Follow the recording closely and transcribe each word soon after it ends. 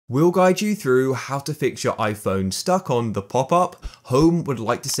We'll guide you through how to fix your iPhone stuck on the pop-up. Home would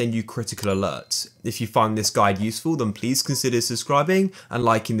like to send you critical alerts. If you find this guide useful, then please consider subscribing and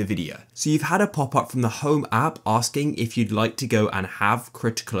liking the video. So you've had a pop-up from the Home app asking if you'd like to go and have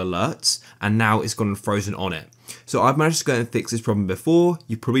critical alerts, and now it's gone and frozen on it. So I've managed to go and fix this problem before.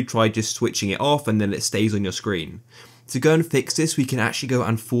 You probably tried just switching it off and then it stays on your screen. To go and fix this, we can actually go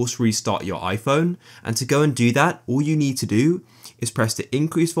and force restart your iPhone. And to go and do that, all you need to do is press the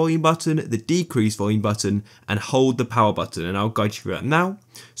increase volume button, the decrease volume button, and hold the power button. And I'll guide you through that now.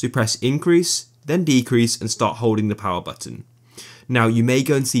 So press increase, then decrease, and start holding the power button. Now you may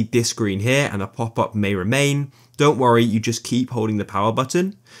go and see this screen here and a pop-up may remain. Don't worry, you just keep holding the power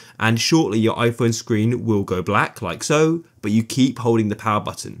button and shortly your iPhone screen will go black like so, but you keep holding the power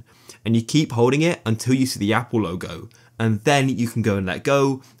button and you keep holding it until you see the Apple logo. And then you can go and let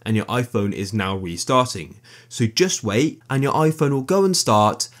go and your iPhone is now restarting. So just wait and your iPhone will go and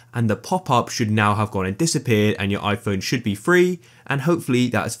start and the pop-up should now have gone and disappeared and your iPhone should be free, and hopefully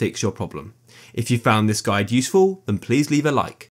that has fixed your problem. If you found this guide useful, then please leave a like.